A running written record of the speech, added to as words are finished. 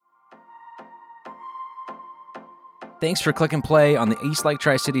Thanks for click and play on the EastLake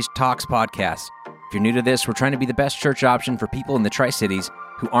Tri-Cities Talks podcast. If you're new to this, we're trying to be the best church option for people in the Tri-Cities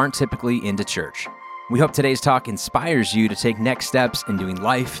who aren't typically into church. We hope today's talk inspires you to take next steps in doing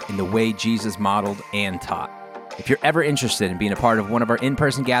life in the way Jesus modeled and taught. If you're ever interested in being a part of one of our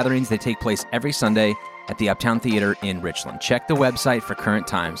in-person gatherings, they take place every Sunday at the Uptown Theater in Richland. Check the website for current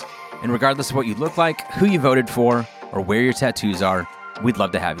times. And regardless of what you look like, who you voted for, or where your tattoos are, we'd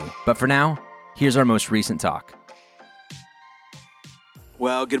love to have you. But for now, here's our most recent talk.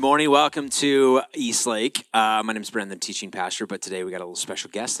 Well, good morning. Welcome to EastLake. My name is Brent, the teaching pastor, but today we got a little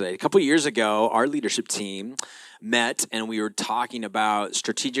special guest today. A couple years ago, our leadership team met and we were talking about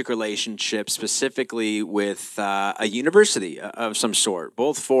strategic relationships, specifically with a university of some sort,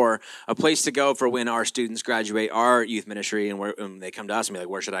 both for a place to go for when our students graduate our youth ministry and when they come to us and be like,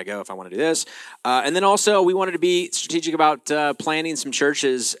 where should I go if I want to do this? And then also we wanted to be strategic about planning some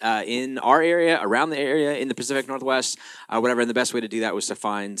churches in our area, around the area, in the Pacific Northwest, whatever. And the best way to do that was to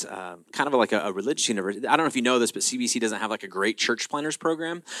find kind of like a religious university. I don't know if you know this, but CBC doesn't have like a great church planners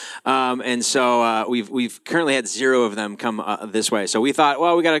program. And so we've currently had 0 of them come this way. So we thought,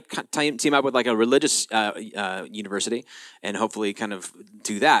 well, we got to team up with like a religious university and hopefully kind of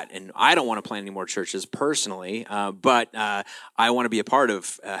do that. And I don't want to plant any more churches personally, but I want to be a part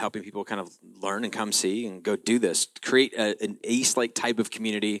of helping people kind of learn and come see and go do this, create an Eastlake type of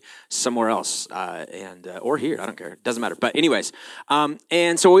community somewhere else or here. I don't care. It doesn't matter. But anyways,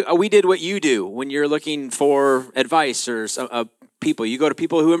 and so we did what you do when you're looking for advice or people. You go to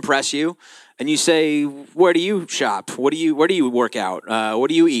people who impress you. And you say, where do you shop? Where do you work out? What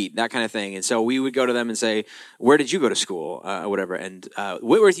do you eat? That kind of thing. And so we would go to them and say, where did you go to school? Whatever. And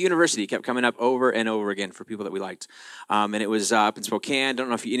Whitworth University kept coming up over and over again for people that we liked. And it was up in Spokane. Don't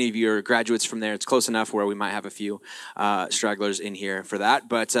know if any of you are graduates from there. It's close enough where we might have a few stragglers in here for that.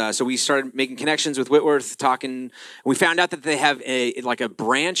 But so we started making connections with Whitworth, talking. We found out that they have a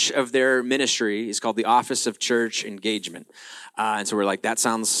branch of their ministry is called the Office of Church Engagement. And so we're like, that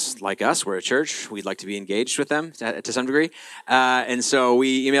sounds like us. We're a church. We'd like to be engaged with them to some degree. And so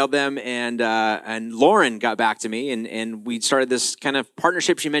we emailed them, and Lauren got back to me, and we started this kind of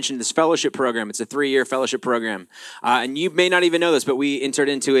partnership. She mentioned this fellowship program. It's a 3-year fellowship program. And you may not even know this, but we entered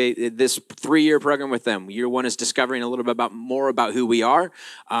into this 3-year program with them. Year 1 is discovering a little bit more about who we are.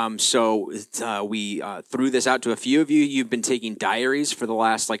 So we threw this out to a few of you. You've been taking diaries for the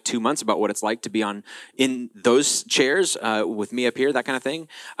last 2 months about what it's like to be in those chairs with me up here, that kind of thing.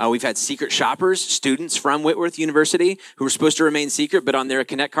 We've had secret shoppers, students from Whitworth University who were supposed to remain secret, but on their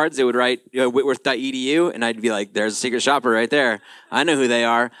Connect cards, they would write whitworth.edu, and I'd be like, there's a secret shopper right there. I know who they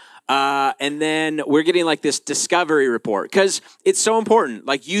are. And then we're getting this discovery report because it's so important.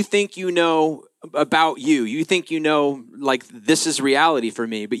 You think you know about you. You think you know, this is reality for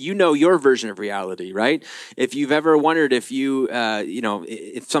me, but you know your version of reality, right? If you've ever wondered if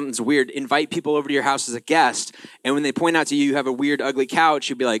if something's weird, invite people over to your house as a guest, and when they point out to you have a weird, ugly couch,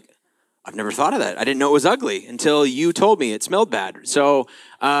 you'd be like, I've never thought of that. I didn't know it was ugly until you told me it smelled bad. So,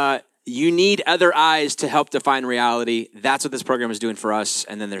 you need other eyes to help define reality. That's what this program is doing for us.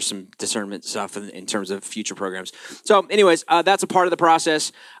 And then there's some discernment stuff in terms of future programs. So anyways, that's a part of the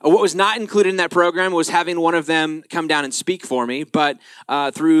process. What was not included in that program was having one of them come down and speak for me. But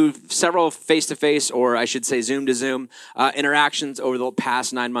through several face-to-face, or I should say Zoom-to-Zoom interactions over the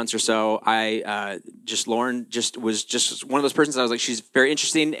past 9 months or so, Lauren was just one of those persons I was like, she's very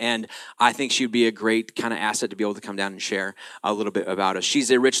interesting. And I think she'd be a great kind of asset to be able to come down and share a little bit about us. She's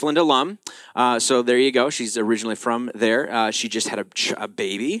a Richland alum. So there you go. She's originally from there. She just had a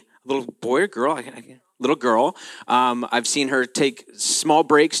baby, a little boy or girl, little girl. I've seen her take small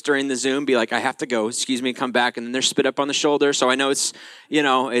breaks during the Zoom, be like, I have to go, excuse me, come back. And then they're spit up on the shoulder. So I know it's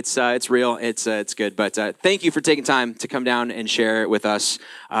real. It's good. But thank you for taking time to come down and share with us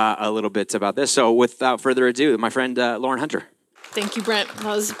a little bit about this. So without further ado, my friend, Lauren Hunter. Thank you, Brent. That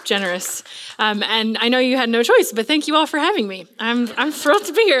was generous. And I know you had no choice, but thank you all for having me. I'm thrilled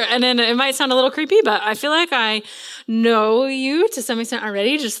to be here. And then it might sound a little creepy, but I feel like I know you to some extent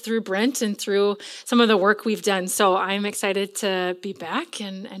already, just through Brent and through some of the work we've done. So I'm excited to be back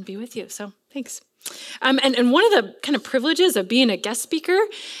and be with you. So thanks. And one of the kind of privileges of being a guest speaker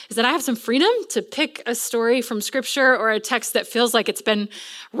is that I have some freedom to pick a story from Scripture or a text that feels like it's been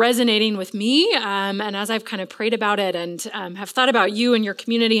resonating with me. And as I've kind of prayed about it and have thought about you and your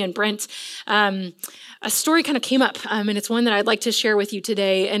community and Brent, a story kind of came up, and it's one that I'd like to share with you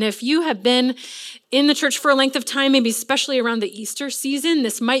today. And if you have been in the church for a length of time, maybe especially around the Easter season,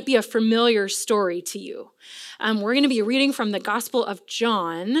 this might be a familiar story to you. We're going to be reading from the Gospel of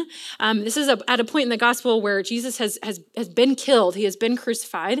John. This is at a point in the Gospel where Jesus has been killed. He has been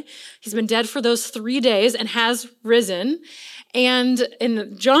crucified. He's been dead for those 3 days and has risen. And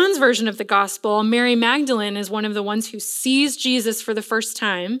in John's version of the Gospel, Mary Magdalene is one of the ones who sees Jesus for the first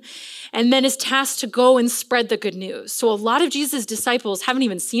time and then is tasked to go and spread the good news. So a lot of Jesus' disciples haven't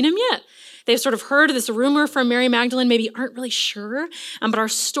even seen him yet. They've sort of heard this rumor from Mary Magdalene, maybe aren't really sure, but our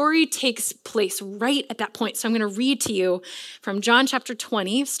story takes place right at that point. So I'm going to read to you from John chapter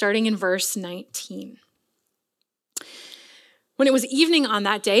 20, starting in verse 19. When it was evening on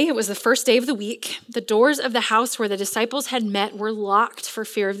that day, it was the first day of the week, the doors of the house where the disciples had met were locked for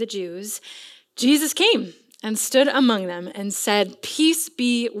fear of the Jews. Jesus came and stood among them and said, "Peace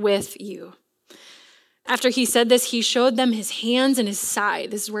be with you." After he said this, he showed them his hands and his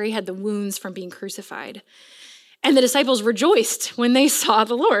side. This is where he had the wounds from being crucified. And the disciples rejoiced when they saw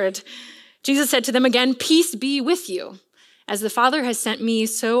the Lord. Jesus said to them again, "Peace be with you. As the Father has sent me,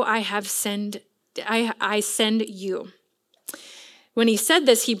 so I send you." When he said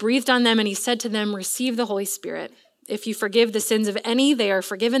this, he breathed on them and he said to them, "Receive the Holy Spirit. If you forgive the sins of any, they are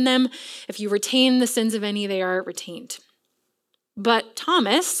forgiven them. If you retain the sins of any, they are retained." But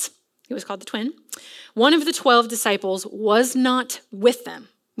Thomas, he was called the twin, one of the 12 disciples, was not with them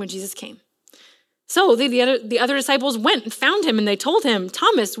when Jesus came. So the other disciples went and found him and they told him,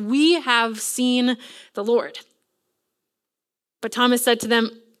 "Thomas, we have seen the Lord." But Thomas said to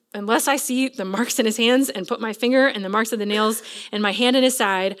them, "Unless I see the marks in his hands and put my finger in the marks of the nails and my hand in his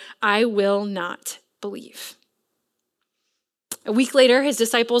side, I will not believe." A week later, his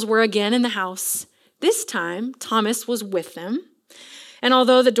disciples were again in the house. This time, Thomas was with them. And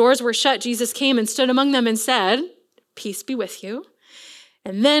although the doors were shut, Jesus came and stood among them and said, "Peace be with you."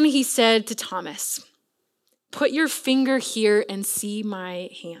 And then he said to Thomas, "Put your finger here and see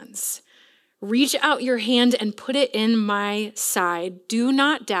my hands. Reach out your hand and put it in my side. Do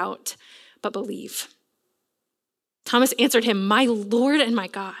not doubt, but believe." Thomas answered him, "My Lord and my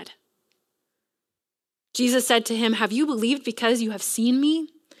God." Jesus said to him, "Have you believed because you have seen me?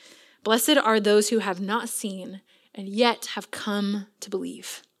 Blessed are those who have not seen and yet have come to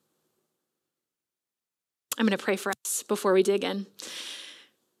believe." I'm going to pray for us before we dig in.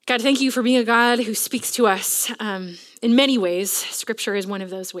 God, thank you for being a God who speaks to us in many ways. Scripture is one of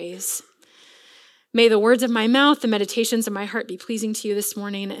those ways. May the words of my mouth, the meditations of my heart be pleasing to you this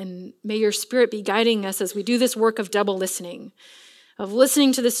morning, and may your Spirit be guiding us as we do this work of double listening, of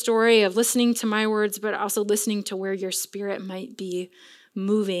listening to the story, of listening to my words, but also listening to where your Spirit might be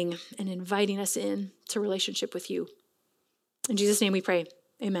moving and inviting us in to relationship with you. In Jesus' name we pray.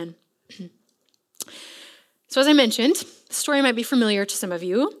 Amen. So as I mentioned, the story might be familiar to some of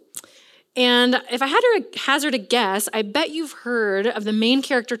you. And if I had to hazard a guess, I bet you've heard of the main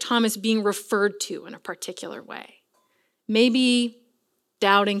character Thomas being referred to in a particular way. Maybe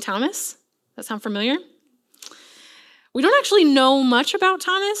Doubting Thomas? That sound familiar? We don't actually know much about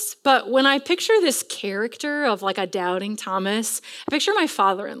Thomas, but when I picture this character of like a Doubting Thomas, I picture my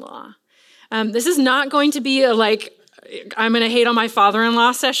father-in-law. This is not going to be I'm going to hate on my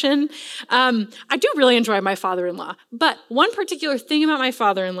father-in-law session. I do really enjoy my father-in-law, but one particular thing about my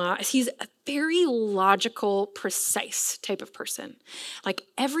father-in-law is he's a very logical, precise type of person. Like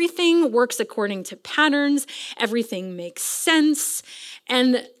everything works according to patterns, everything makes sense.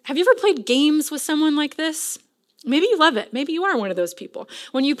 And have you ever played games with someone like this? Maybe you love it. Maybe you are one of those people.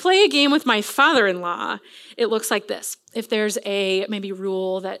 When you play a game with my father-in-law, it looks like this. If there's a maybe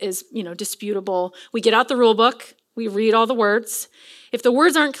rule that is, disputable, we get out the rule book, we read all the words. If the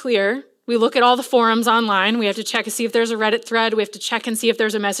words aren't clear, we look at all the forums online. We have to check and see if there's a Reddit thread. We have to check and see if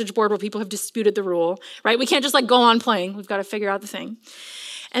there's a message board where people have disputed the rule, right? We can't just go on playing. We've got to figure out the thing.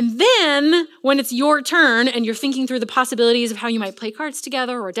 And then when it's your turn and you're thinking through the possibilities of how you might play cards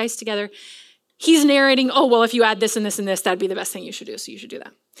together or dice together, he's narrating, "Oh, well, if you add this and this and this, that'd be the best thing you should do, so you should do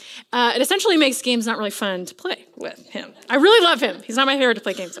that." It essentially makes games not really fun to play with him. I really love him. He's not my favorite to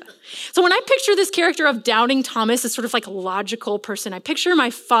play games with. So when I picture this character of Doubting Thomas as sort of like a logical person, I picture my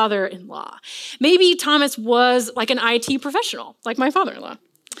father-in-law. Maybe Thomas was like an IT professional, like my father-in-law.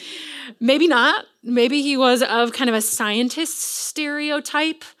 Maybe not. Maybe he was of kind of a scientist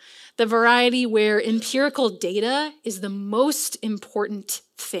stereotype, the variety where empirical data is the most important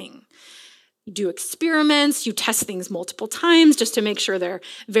thing. You do experiments, you test things multiple times just to make sure they're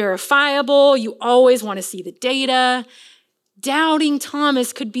verifiable. You always want to see the data. Doubting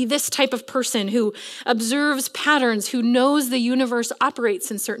Thomas could be this type of person who observes patterns, who knows the universe operates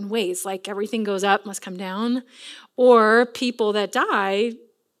in certain ways, like everything goes up, must come down, or people that die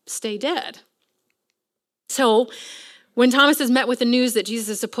stay dead. So when Thomas is met with the news that Jesus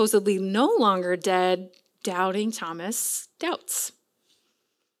is supposedly no longer dead, doubting Thomas doubts.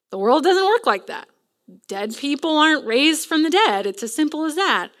 The world doesn't work like that. Dead people aren't raised from the dead. It's as simple as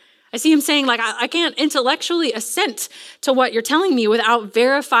that. I see him saying, I can't intellectually assent to what you're telling me without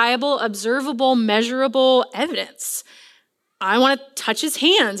verifiable, observable, measurable evidence. I want to touch his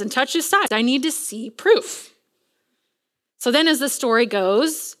hands and touch his side. I need to see proof. So then as the story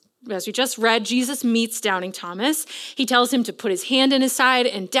goes, as we just read, Jesus meets doubting Thomas. He tells him to put his hand in his side,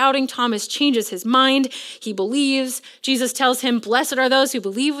 and doubting Thomas changes his mind. He believes. Jesus tells him, blessed are those who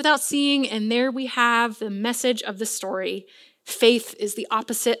believe without seeing. And there we have the message of the story. Faith is the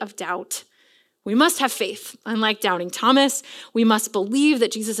opposite of doubt. We must have faith. Unlike doubting Thomas, we must believe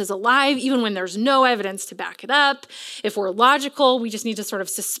that Jesus is alive even when there's no evidence to back it up. If we're logical, we just need to sort of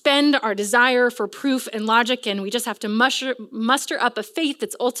suspend our desire for proof and logic, and we just have to muster up a faith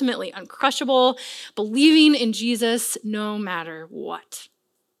that's ultimately uncrushable, believing in Jesus no matter what.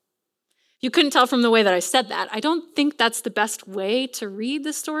 You couldn't tell from the way that I said that. I don't think that's the best way to read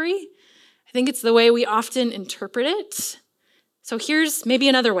the story. I think it's the way we often interpret it. So here's maybe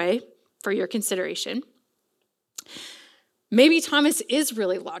another way for your consideration. Maybe Thomas is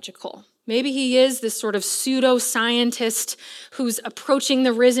really logical. Maybe he is this sort of pseudo-scientist who's approaching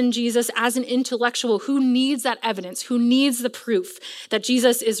the risen Jesus as an intellectual who needs that evidence, who needs the proof that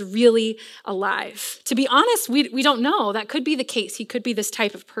Jesus is really alive. To be honest, we don't know. That could be the case. He could be this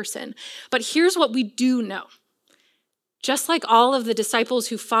type of person. But here's what we do know. Just like all of the disciples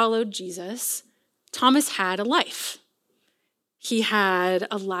who followed Jesus, Thomas had a life. He had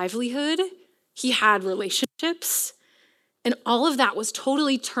a livelihood, he had relationships, and all of that was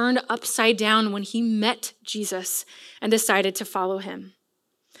totally turned upside down when he met Jesus and decided to follow him.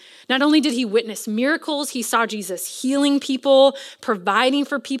 Not only did he witness miracles, he saw Jesus healing people, providing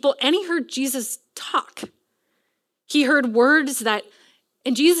for people, and he heard Jesus talk. He heard words that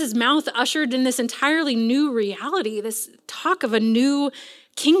in Jesus' mouth ushered in this entirely new reality, this talk of a new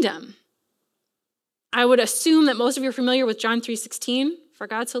kingdom. I would assume that most of you are familiar with John 3:16. For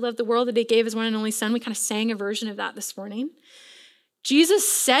God so loved the world that he gave his one and only son. We kind of sang a version of that this morning.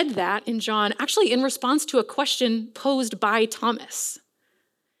 Jesus said that in John, actually in response to a question posed by Thomas.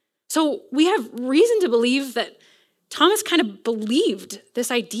 So we have reason to believe that Thomas kind of believed this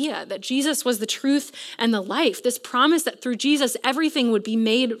idea that Jesus was the truth and the life, this promise that through Jesus, everything would be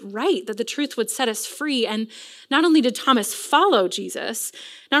made right, that the truth would set us free. And not only did Thomas follow Jesus,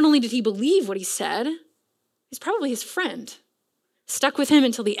 not only did he believe what he said, he's probably his friend. Stuck with him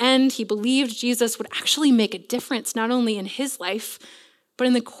until the end, he believed Jesus would actually make a difference, not only in his life, but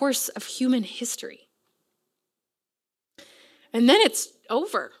in the course of human history. And then it's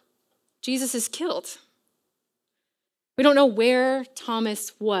over. Jesus is killed. We don't know where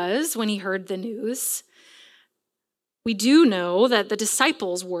Thomas was when he heard the news. We do know that the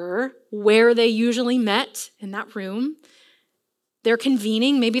disciples were where they usually met, in that room. They're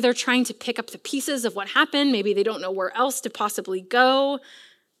convening. Maybe they're trying to pick up the pieces of what happened. Maybe they don't know where else to possibly go.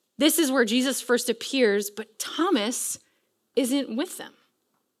 This is where Jesus first appears, but Thomas isn't with them.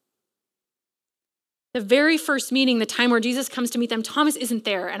 The very first meeting, the time where Jesus comes to meet them, Thomas isn't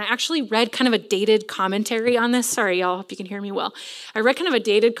there. And I actually read kind of a dated commentary on this. Sorry, y'all, hope you can hear me well. I read kind of a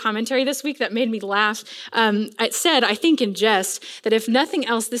dated commentary this week that made me laugh. It said, I think in jest, that if nothing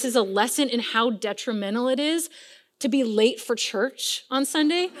else, this is a lesson in how detrimental it is to be late for church on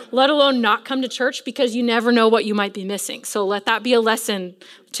Sunday, let alone not come to church, because you never know what you might be missing. So let that be a lesson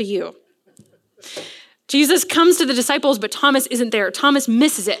to you. Jesus comes to the disciples, but Thomas isn't there. Thomas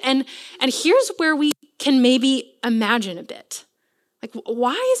misses it. And here's where we can maybe imagine a bit. Like,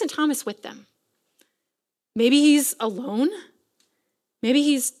 why isn't Thomas with them? Maybe he's alone. Maybe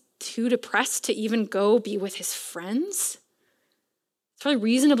he's too depressed to even go be with his friends. It's really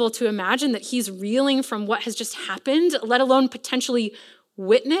reasonable to imagine that he's reeling from what has just happened, let alone potentially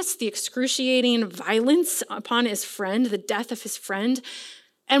witness the excruciating violence upon his friend, the death of his friend,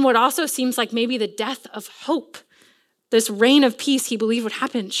 and what also seems like maybe the death of hope. This reign of peace he believed would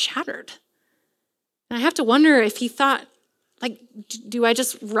happen shattered. And I have to wonder if he thought, like, do I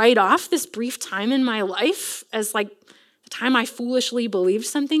just write off this brief time in my life as like the time I foolishly believed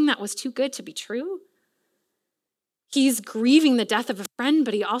something that was too good to be true? He's grieving the death of a friend,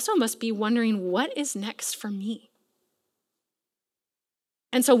 but he also must be wondering, what is next for me?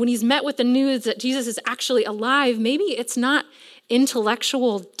 And so when he's met with the news that Jesus is actually alive, maybe it's not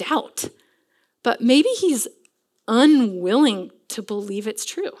intellectual doubt, but maybe he's unwilling to believe it's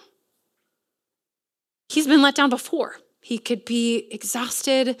true. He's been let down before. He could be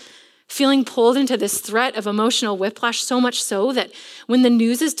exhausted, feeling pulled into this threat of emotional whiplash, so much so that when the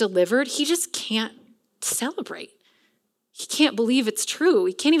news is delivered, he just can't to celebrate. He can't believe it's true.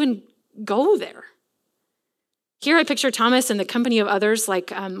 He can't even go there. Here I picture Thomas in the company of others.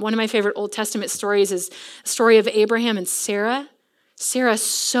 Like one of my favorite Old Testament stories is the story of Abraham and Sarah. Sarah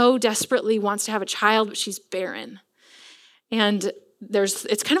so desperately wants to have a child, but she's barren. And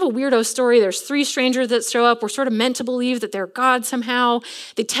it's kind of a weirdo story. There's 3 strangers that show up. We're sort of meant to believe that they're God somehow.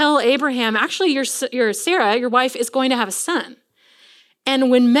 They tell Abraham, actually, your Sarah, your wife, is going to have a son. And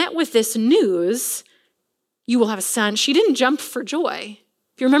when met with this news, you will have a son, she didn't jump for joy.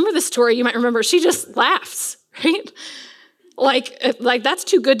 If you remember the story, you might remember she just laughs, right? Like that's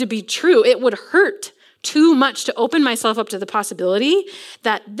too good to be true. It would hurt too much to open myself up to the possibility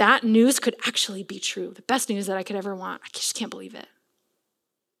that news could actually be true. The best news that I could ever want. I just can't believe it.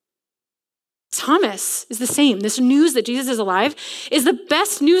 Thomas is the same. This news that Jesus is alive is the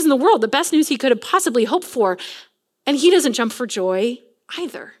best news in the world, the best news he could have possibly hoped for. And he doesn't jump for joy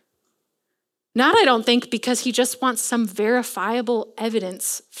either. Not, I don't think, because he just wants some verifiable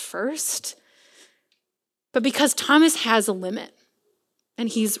evidence first, but because Thomas has a limit and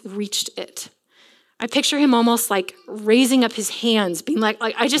he's reached it. I picture him almost like raising up his hands, being like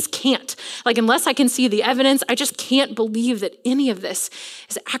I just can't. Like, unless I can see the evidence, I just can't believe that any of this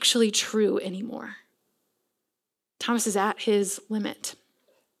is actually true anymore. Thomas is at his limit.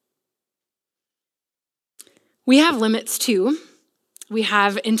 We have limits too. We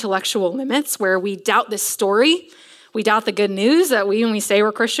have intellectual limits where we doubt this story. We doubt the good news that when we say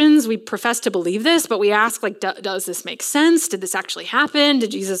we're Christians, we profess to believe this, but we ask, like, does this make sense? Did this actually happen?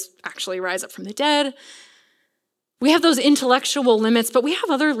 Did Jesus actually rise up from the dead? We have those intellectual limits, but we have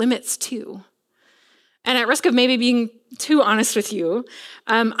other limits too. And at risk of maybe being too honest with you,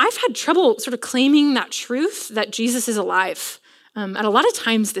 I've had trouble sort of claiming that truth that Jesus is alive at a lot of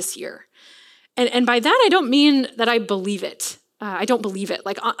times this year. And by that, I don't mean that I believe it. I don't believe it.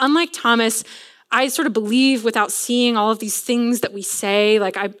 Like, unlike Thomas, I sort of believe without seeing all of these things that we say.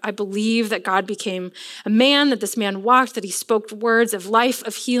 Like, I believe that God became a man, that this man walked, that he spoke words of life,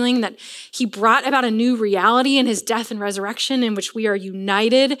 of healing, that he brought about a new reality in his death and resurrection in which we are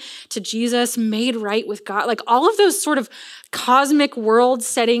united to Jesus, made right with God. Like, all of those sort of cosmic world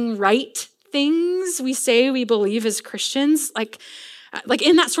setting right things we say we believe as Christians, like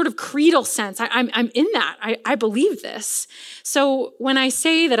in that sort of creedal sense, I'm in that. I believe this. So when I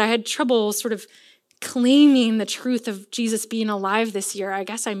say that I had trouble sort of claiming the truth of Jesus being alive this year, I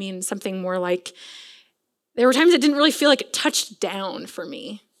guess I mean something more like there were times it didn't really feel like it touched down for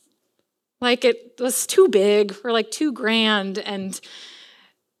me. Like it was too big or like too grand. And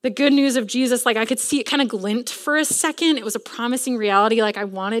the good news of Jesus, like I could see it kind of glint for a second. It was a promising reality like I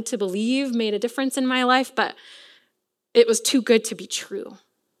wanted to believe, made a difference in my life, but it was too good to be true.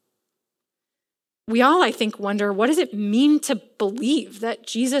 We all, I think, wonder, what does it mean to believe that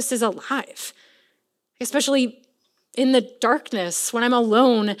Jesus is alive? Especially in the darkness, when I'm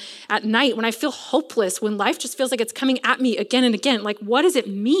alone at night, when I feel hopeless, when life just feels like it's coming at me again and again. Like, what does it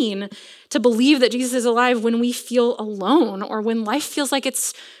mean to believe that Jesus is alive when we feel alone or when life feels like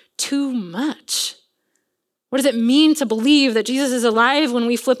it's too much? What does it mean to believe that Jesus is alive when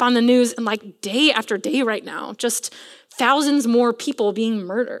we flip on the news and like day after day right now, just thousands more people being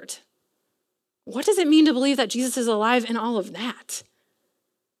murdered? What does it mean to believe that Jesus is alive in all of that?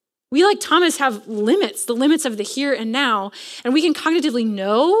 We, like Thomas, have limits, the limits of the here and now, and we can cognitively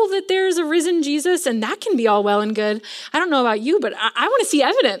know that there's a risen Jesus, and that can be all well and good. I don't know about you, but I want to see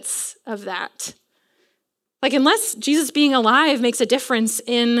evidence of that. Like, unless Jesus being alive makes a difference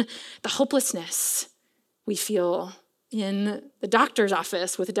in the hopelessness we feel in the doctor's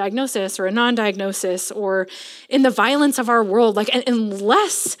office with a diagnosis or a non-diagnosis, or in the violence of our world, like,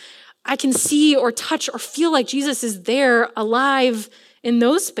 unless I can see or touch or feel like Jesus is there alive in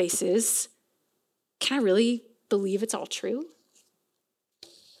those spaces, can I really believe it's all true?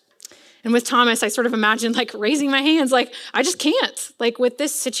 And with Thomas, I sort of imagined like raising my hands, like, I just can't, like with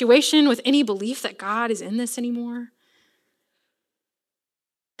this situation, with any belief that God is in this anymore.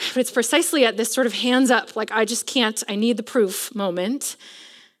 But it's precisely at this sort of hands up, like I just can't, I need the proof moment,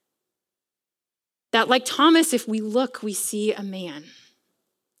 that like Thomas, if we look, we see a man,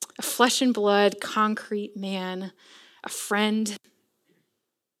 a flesh and blood, concrete man, a friend,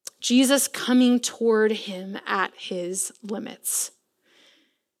 Jesus coming toward him at his limits.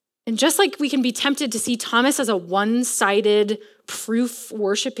 And just like we can be tempted to see Thomas as a one-sided,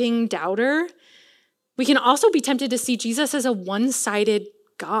 proof-worshiping doubter, we can also be tempted to see Jesus as a one-sided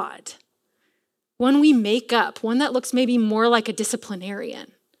God, one we make up, one that looks maybe more like a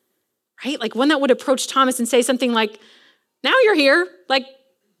disciplinarian, right? Like one that would approach Thomas and say something like, now you're here, like,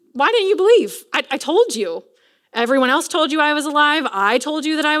 why didn't you believe? I told you. Everyone else told you I was alive. I told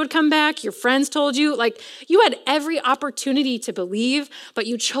you that I would come back. Your friends told you. Like, you had every opportunity to believe, but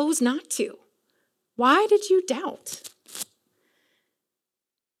you chose not to. Why did you doubt?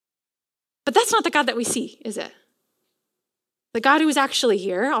 But that's not the God that we see, is it? The God who is actually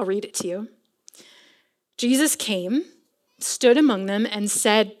here, I'll read it to you. Jesus came, stood among them, and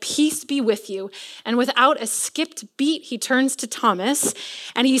said, "Peace be with you." And without a skipped beat, he turns to Thomas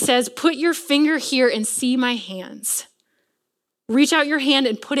and he says, "Put your finger here and see my hands. Reach out your hand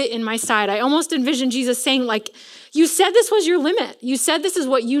and put it in my side." I almost envision Jesus saying, like, you said this was your limit. You said this is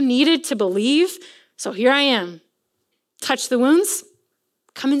what you needed to believe. So here I am. Touch the wounds.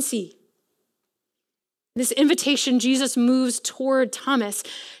 Come and see. This invitation, Jesus moves toward Thomas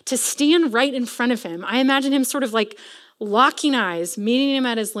to stand right in front of him. I imagine him sort of like locking eyes, meeting him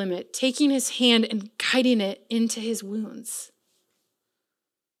at his limit, taking his hand and guiding it into his wounds.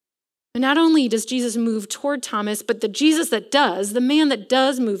 And not only does Jesus move toward Thomas, but the Jesus that does, the man that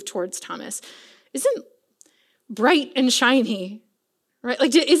does move towards Thomas, isn't bright and shiny, right?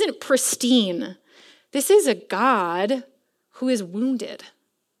 Like, it isn't pristine. This is a God who is wounded.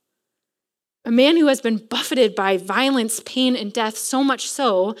 A man who has been buffeted by violence, pain, and death, so much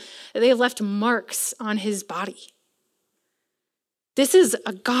so that they have left marks on his body. This is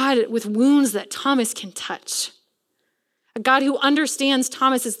a God with wounds that Thomas can touch. A God who understands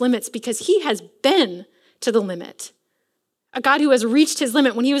Thomas's limits because he has been to the limit. A God who has reached his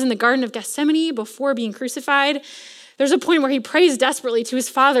limit when he was in the Garden of Gethsemane before being crucified. There's a point where he prays desperately to his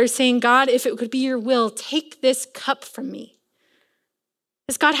Father saying, "God, if it could be your will, take this cup from me."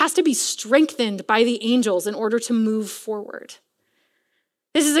 This God has to be strengthened by the angels in order to move forward.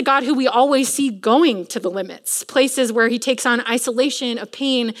 This is a God who we always see going to the limits, places where he takes on isolation of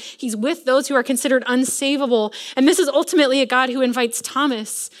pain. He's with those who are considered unsavable. And this is ultimately a God who invites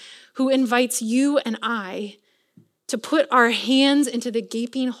Thomas, who invites you and I to put our hands into the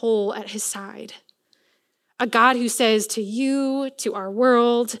gaping hole at his side. A God who says to you, to our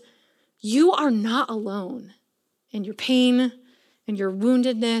world, you are not alone in your pain and your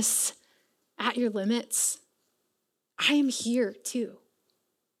woundedness, at your limits. I am here too.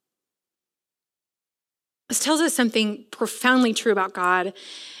 This tells us something profoundly true about God.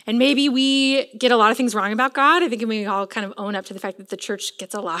 And maybe we get a lot of things wrong about God. I think we all kind of own up to the fact that the church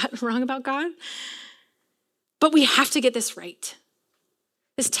gets a lot wrong about God. But we have to get this right.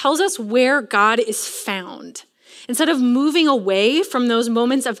 This tells us where God is found. Instead of moving away from those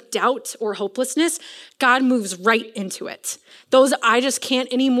moments of doubt or hopelessness, God moves right into it. Those I just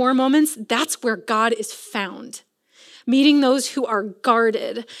can't anymore moments, that's where God is found. Meeting those who are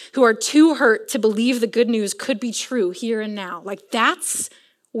guarded, who are too hurt to believe the good news could be true here and now. Like, that's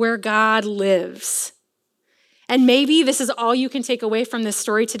where God lives. And maybe this is all you can take away from this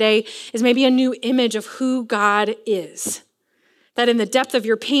story today, is maybe a new image of who God is. That in the depth of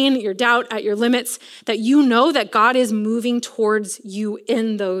your pain, your doubt, at your limits, that you know that God is moving towards you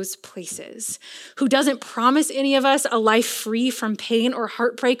in those places, who doesn't promise any of us a life free from pain or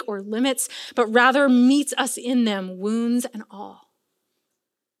heartbreak or limits, but rather meets us in them, wounds and all.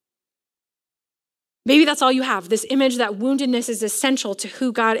 Maybe that's all you have, this image that woundedness is essential to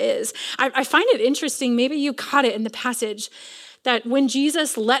who God is. I find it interesting, maybe you caught it in the passage, that when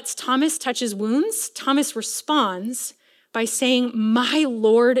Jesus lets Thomas touch his wounds, Thomas responds by saying, "My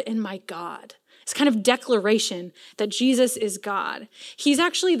Lord and my God." It's kind of declaration that Jesus is God. He's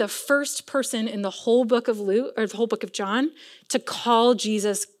actually the first person in the whole book of Luke, or the whole book of John, to call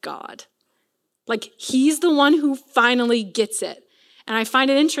Jesus God. Like, he's the one who finally gets it. And I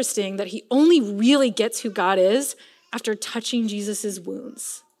find it interesting that he only really gets who God is after touching Jesus's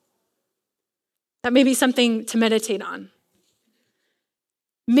wounds. That may be something to meditate on.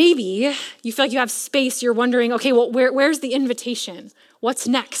 Maybe you feel like you have space. You're wondering, okay, well, where's the invitation? What's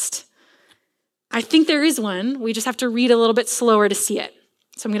next? I think there is one. We just have to read a little bit slower to see it.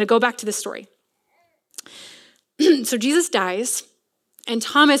 So I'm going to go back to the story. So Jesus dies, and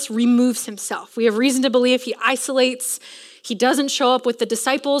Thomas removes himself. We have reason to believe he isolates. He doesn't show up with the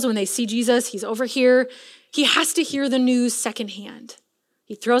disciples when they see Jesus. He's over here. He has to hear the news secondhand.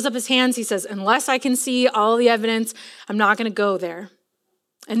 He throws up his hands. He says, "Unless I can see all the evidence, I'm not going to go there."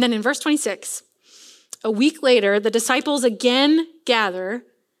 And then in verse 26, a week later, the disciples again gather,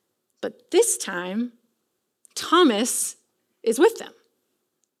 but this time, Thomas is with them.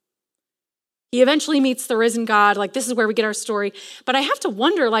 He eventually meets the risen God. Like, this is where we get our story. But I have to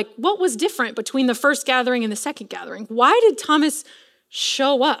wonder, like, what was different between the first gathering and the second gathering? Why did Thomas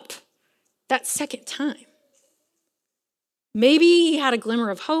show up that second time? Maybe he had a glimmer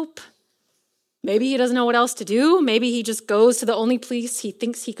of hope. Maybe he doesn't know what else to do. Maybe he just goes to the only place he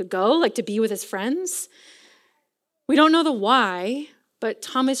thinks he could go, like to be with his friends. We don't know the why, but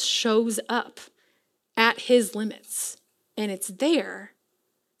Thomas shows up at his limits. And it's there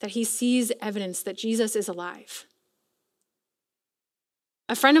that he sees evidence that Jesus is alive.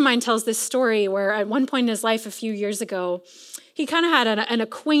 A friend of mine tells this story where at one point in his life a few years ago, he kind of had an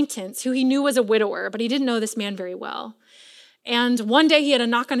acquaintance who he knew was a widower, but he didn't know this man very well. And one day he had a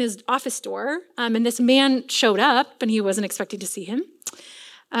knock on his office door, and this man showed up, and he wasn't expecting to see him.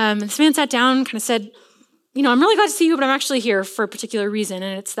 This man sat down, kind of said, I'm really glad to see you, but I'm actually here for a particular reason,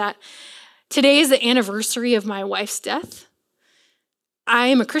 and it's that today is the anniversary of my wife's death. I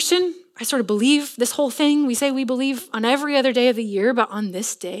am a Christian. I sort of believe this whole thing. We say we believe on every other day of the year, but on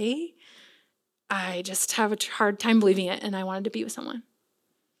this day, I just have a hard time believing it, and I wanted to be with someone.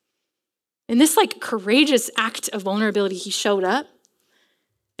 In this courageous act of vulnerability, he showed up.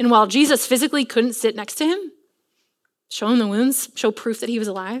 And while Jesus physically couldn't sit next to him, show him the wounds, show proof that he was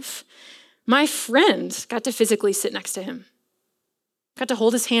alive, my friend got to physically sit next to him, got to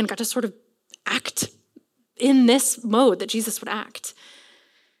hold his hand, got to sort of act in this mode that Jesus would act.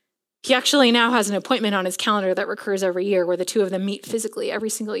 He actually now has an appointment on his calendar that recurs every year where the two of them meet physically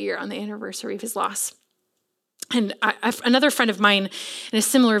every single year on the anniversary of his loss. And another friend of mine in a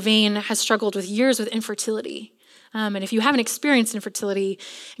similar vein has struggled with years with infertility. And if you haven't experienced infertility,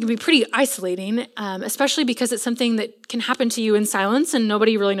 it can be pretty isolating, especially because it's something that can happen to you in silence and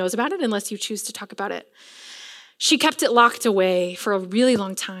nobody really knows about it unless you choose to talk about it. She kept it locked away for a really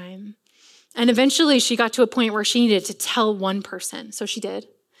long time. And eventually she got to a point where she needed to tell one person. So she did.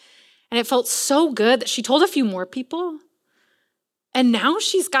 And it felt so good that she told a few more people. And now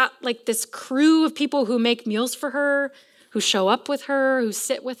she's got this crew of people who make meals for her, who show up with her, who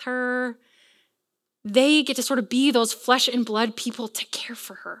sit with her. They get to sort of be those flesh and blood people to care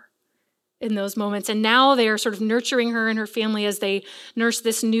for her in those moments. And now they are sort of nurturing her and her family as they nurse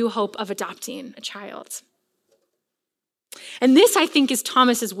this new hope of adopting a child. And this, I think, is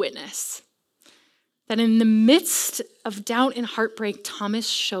Thomas's witness. That in the midst of doubt and heartbreak, Thomas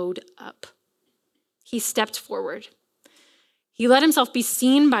showed up. He stepped forward. He let himself be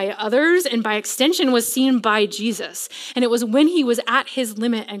seen by others and by extension was seen by Jesus. And it was when he was at his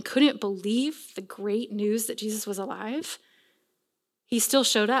limit and couldn't believe the great news that Jesus was alive, he still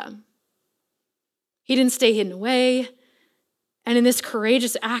showed up. He didn't stay hidden away. And in this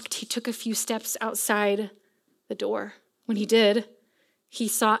courageous act, he took a few steps outside the door. When he did, he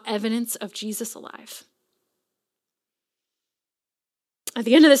saw evidence of Jesus alive. At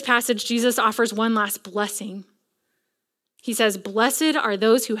the end of this passage, Jesus offers one last blessing. He says, "Blessed are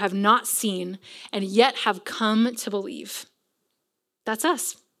those who have not seen and yet have come to believe." That's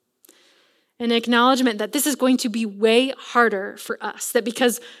us. An acknowledgement that this is going to be way harder for us, that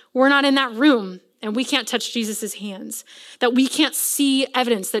because we're not in that room and we can't touch Jesus' hands, that we can't see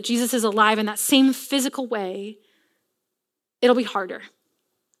evidence that Jesus is alive in that same physical way, it'll be harder.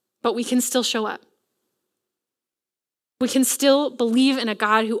 But we can still show up. We can still believe in a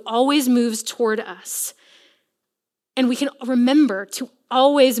God who always moves toward us. And we can remember to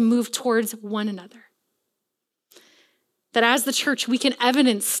always move towards one another. That as the church, we can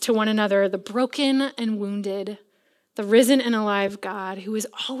evidence to one another the broken and wounded, the risen and alive God who is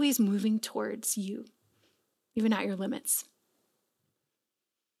always moving towards you, even at your limits.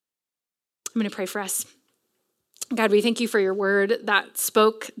 I'm going to pray for us. God, we thank you for your word that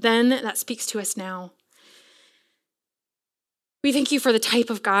spoke then, that speaks to us now. We thank you for the type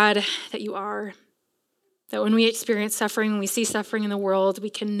of God that you are, that when we experience suffering, when we see suffering in the world, we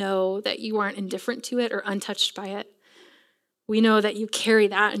can know that you aren't indifferent to it or untouched by it. We know that you carry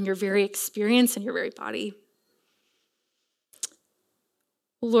that in your very experience and your very body.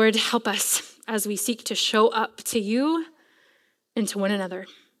 Lord, help us as we seek to show up to you and to one another.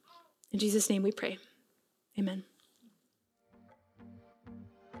 In Jesus' name we pray. Amen.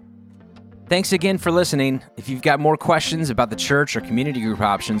 Thanks again for listening. If you've got more questions about the church or community group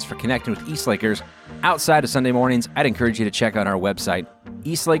options for connecting with Eastlakers outside of Sunday mornings, I'd encourage you to check out our website,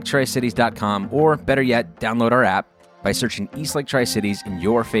 eastlaketricities.com, or better yet, download our app by searching Eastlake Tri-Cities in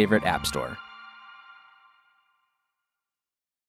your favorite app store.